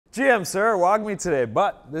GM, sir, WOG me today,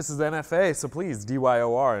 but this is NFA, so please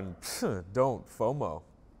DYOR and don't FOMO.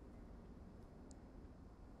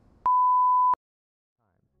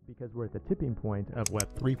 Because we're at the tipping point of Web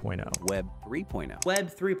 3.0. Web 3.0.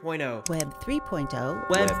 Web 3.0. Web 3.0.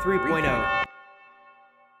 Web 3.0.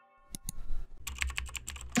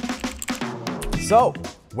 So,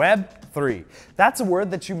 Web 3. That's a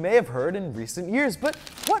word that you may have heard in recent years, but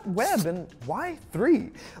what web and why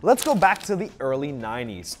 3? Let's go back to the early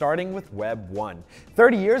 90s, starting with Web 1.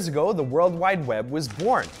 30 years ago, the World Wide Web was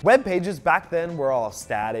born. Web pages back then were all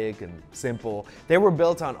static and simple. They were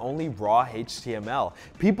built on only raw HTML.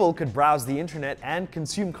 People could browse the internet and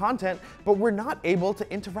consume content, but were not able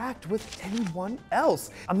to interact with anyone else.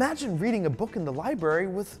 Imagine reading a book in the library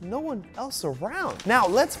with no one else around. Now,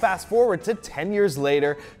 let's fast forward to 10 years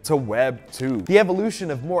later to Web 2. The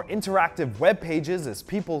evolution of more interactive web pages as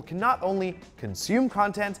people can not only consume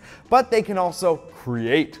content, but they can also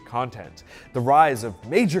create content. The rise of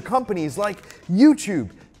major companies like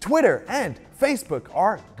YouTube, Twitter, and Facebook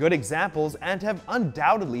are good examples and have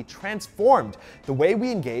undoubtedly transformed the way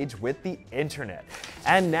we engage with the internet.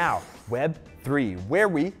 And now, Web 3, where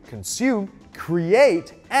we consume,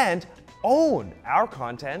 create, and own our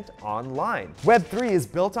content online. Web 3 is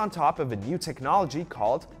built on top of a new technology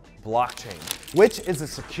called blockchain, which is a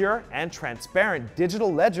secure and transparent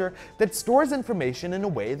digital ledger that stores information in a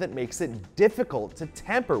way that makes it difficult to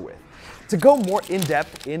tamper with. To go more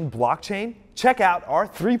in-depth in blockchain, check out our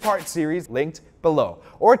 3-part series linked below,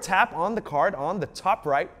 or tap on the card on the top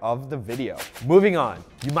right of the video. Moving on,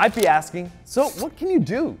 you might be asking, so what can you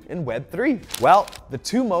do in Web 3? Well, the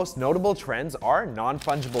two most notable trends are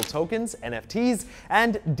non-fungible tokens, NFTs,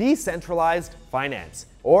 and decentralized finance,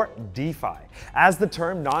 or DeFi. As the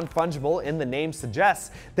term non-fungible in the name suggests,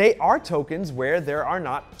 they are tokens where there are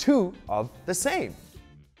not two of the same.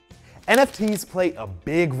 NFTs play a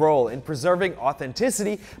big role in preserving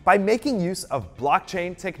authenticity by making use of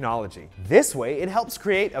blockchain technology. This way, it helps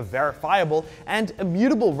create a verifiable and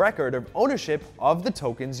immutable record of ownership of the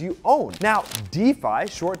tokens you own. Now, DeFi,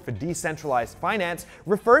 short for decentralized finance,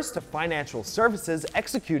 refers to financial services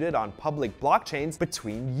executed on public blockchains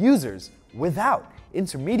between users without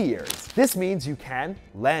intermediaries. This means you can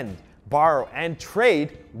lend, borrow, and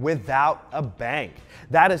trade without a bank.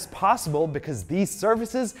 That is possible because these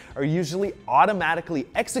services are usually automatically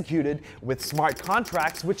executed with smart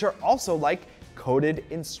contracts, which are also like coded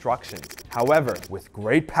instructions. However, with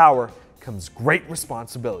great power comes great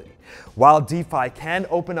responsibility. While DeFi can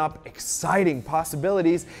open up exciting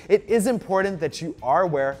possibilities, it is important that you are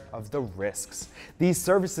aware of the risks. These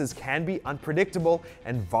services can be unpredictable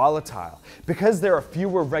and volatile. Because there are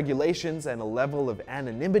fewer regulations and a level of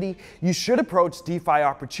anonymity, you should approach DeFi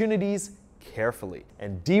opportunities carefully.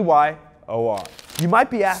 And DYOR. You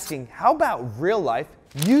might be asking, how about real-life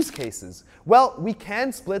use cases? Well, we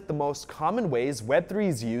can split the most common ways Web3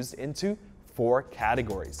 is used into 4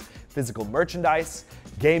 categories: physical merchandise,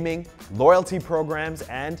 gaming, loyalty programs,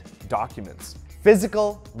 and documents.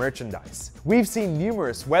 Physical merchandise. We've seen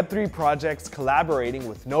numerous Web3 projects collaborating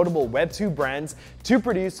with notable Web2 brands to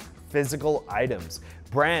produce physical items.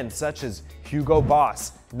 Brands such as Hugo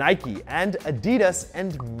Boss, Nike, and Adidas,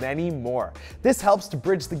 and many more. This helps to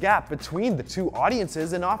bridge the gap between the two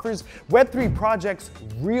audiences and offers Web3 projects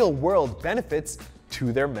real-world benefits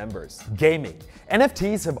to their members. Gaming.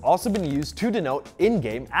 NFTs have also been used to denote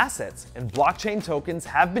in-game assets, and blockchain tokens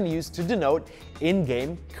have been used to denote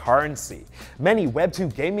in-game currency. Many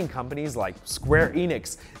Web2 gaming companies like Square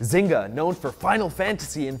Enix, Zynga, known for Final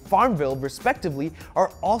Fantasy and Farmville respectively,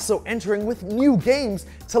 are also entering with new games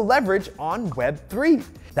to leverage on Web3.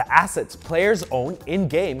 The assets players own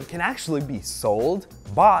in-game can actually be sold,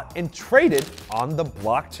 bought, and traded on the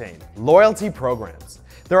blockchain. Loyalty programs.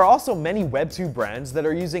 There are also many Web2 brands that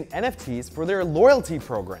are using NFTs for their loyalty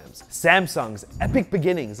programs. Samsung's Epic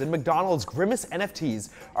Beginnings and McDonald's Grimace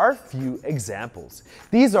NFTs are a few examples.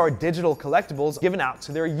 These are digital collectibles given out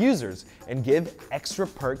to their users and give extra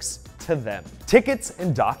perks to them. Tickets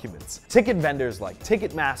and documents. Ticket vendors like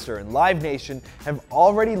Ticketmaster and Live Nation have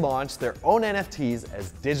already launched their own NFTs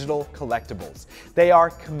as digital collectibles. They are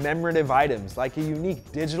commemorative items like a unique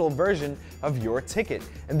digital version of your ticket,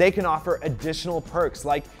 and they can offer additional perks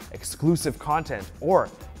like exclusive content or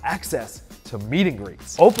access to meet and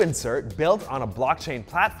greets. OpenCert, built on a blockchain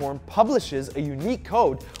platform, publishes a unique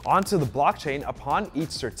code onto the blockchain upon each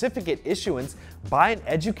certificate issuance by an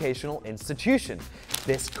educational institution.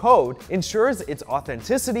 This code ensures its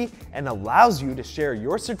authenticity and allows you to share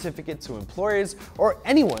your certificate to employers or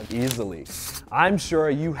anyone easily. I'm sure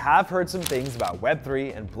you have heard some things about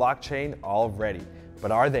Web3 and blockchain already,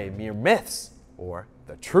 but are they mere myths or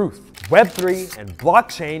the truth. Web3 and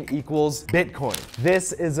blockchain equals Bitcoin.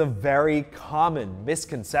 This is a very common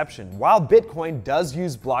misconception. While Bitcoin does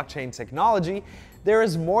use blockchain technology, there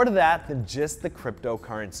is more to that than just the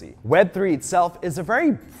cryptocurrency. Web3 itself is a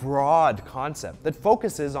very broad concept that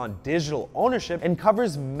focuses on digital ownership and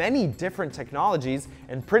covers many different technologies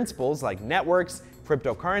and principles like networks,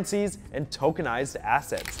 cryptocurrencies, and tokenized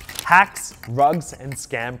assets. Hacks, rugs, and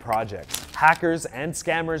scam projects. Hackers and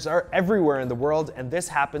scammers are everywhere in the world, and this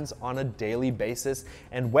happens on a daily basis,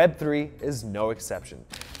 and Web3 is no exception.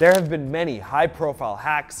 There have been many high-profile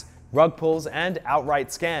hacks, rug pulls, and outright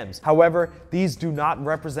scams. However, these do not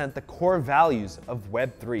represent the core values of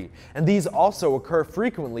Web3, and these also occur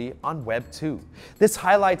frequently on Web2. This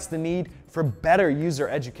highlights the need for better user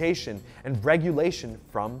education and regulation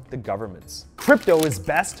from the governments. Crypto is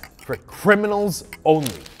best for criminals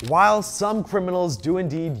only. While some criminals do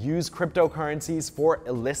indeed use cryptocurrencies for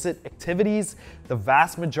illicit activities, the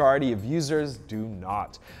vast majority of users do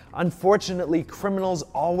not. Unfortunately, criminals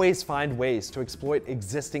always find ways to exploit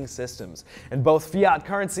existing systems, and both fiat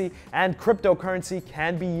currency and cryptocurrency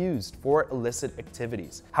can be used for illicit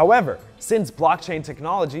activities. However, since blockchain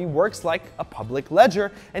technology works like a public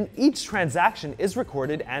ledger and each transaction is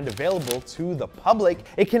recorded and available to the public,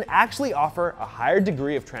 it can actually offer a higher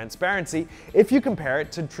degree of transparency if you compare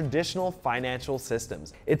it to traditional financial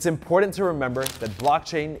systems. It's important to remember that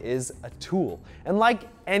blockchain is a tool, and like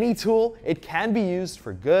any tool, it can be used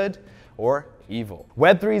for good or evil.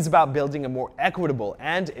 Web3 is about building a more equitable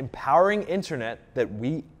and empowering internet that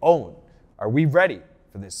we own. Are we ready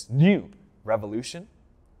for this new revolution?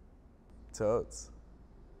 Totes.